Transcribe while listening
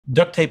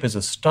Duct tape is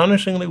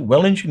astonishingly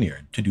well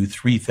engineered to do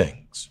three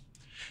things: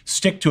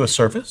 stick to a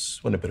surface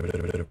when a bit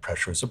of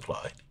pressure is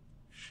applied,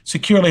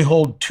 securely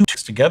hold two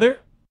sticks together,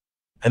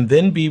 and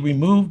then be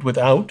removed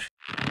without,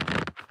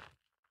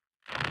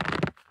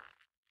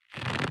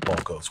 all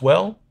goes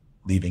well,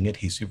 leaving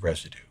adhesive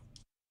residue.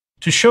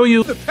 To show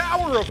you the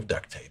power of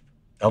duct tape,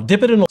 I'll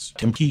dip it in a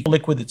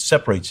liquid that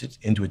separates it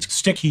into its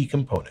sticky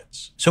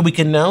components. So we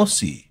can now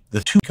see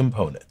the two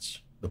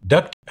components, the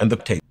duct and the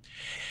tape.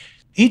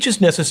 Each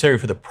is necessary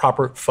for the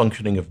proper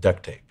functioning of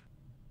duct tape.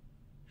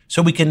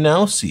 So we can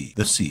now see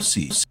the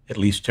CiCi, at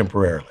least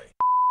temporarily.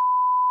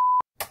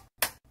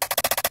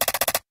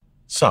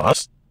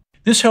 Sauce.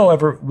 This,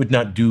 however, would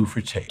not do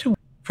for tape.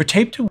 For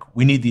tape to work,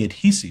 we need the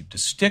adhesive to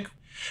stick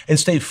and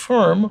stay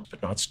firm,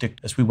 but not stick,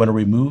 as we want to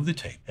remove the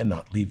tape and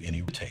not leave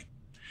any tape.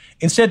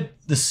 Instead,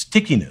 the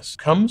stickiness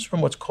comes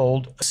from what's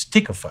called a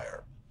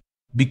stickifier.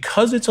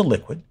 Because it's a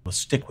liquid,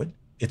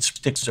 it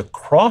sticks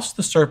across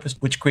the surface,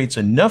 which creates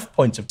enough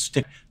points of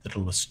stick that it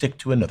will stick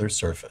to another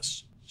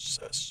surface.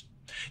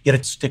 Yet a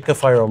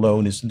stickifier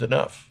alone isn't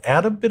enough.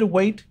 Add a bit of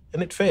weight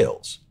and it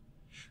fails.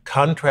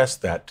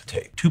 Contrast that to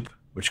tape,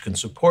 which can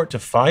support a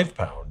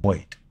 5-pound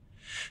weight.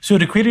 So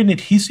to create an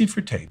adhesive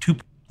for tape,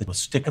 the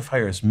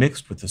stickifier is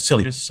mixed with the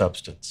silly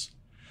substance,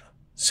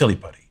 silly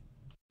putty.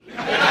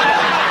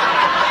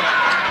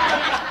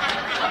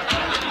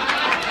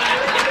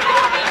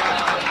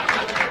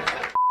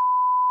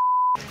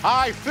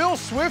 Hi, Phil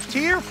Swift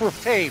here for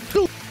tape,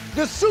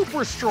 the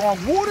super strong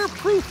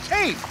waterproof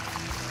tape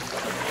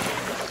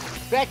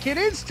that can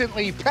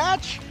instantly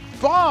patch,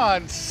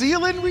 bond,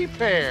 seal, and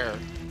repair.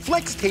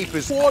 Flex tape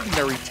is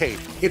ordinary tape.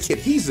 It's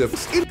adhesive.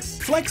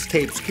 Flex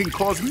tapes can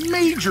cause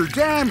major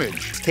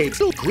damage. Tape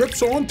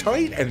grips on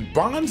tight and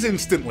bonds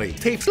instantly.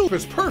 Tape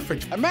is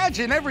perfect.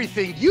 Imagine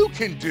everything you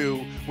can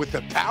do with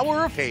the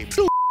power of tape.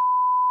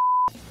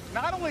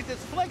 Not only does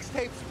Flex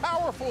Tape's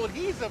powerful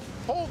adhesive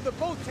hold the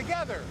boat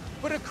together,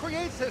 but it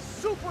creates a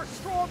super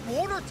strong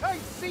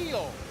watertight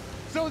seal,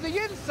 so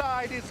the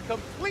inside is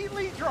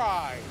completely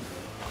dry.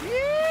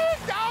 Yeah,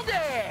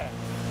 doggy!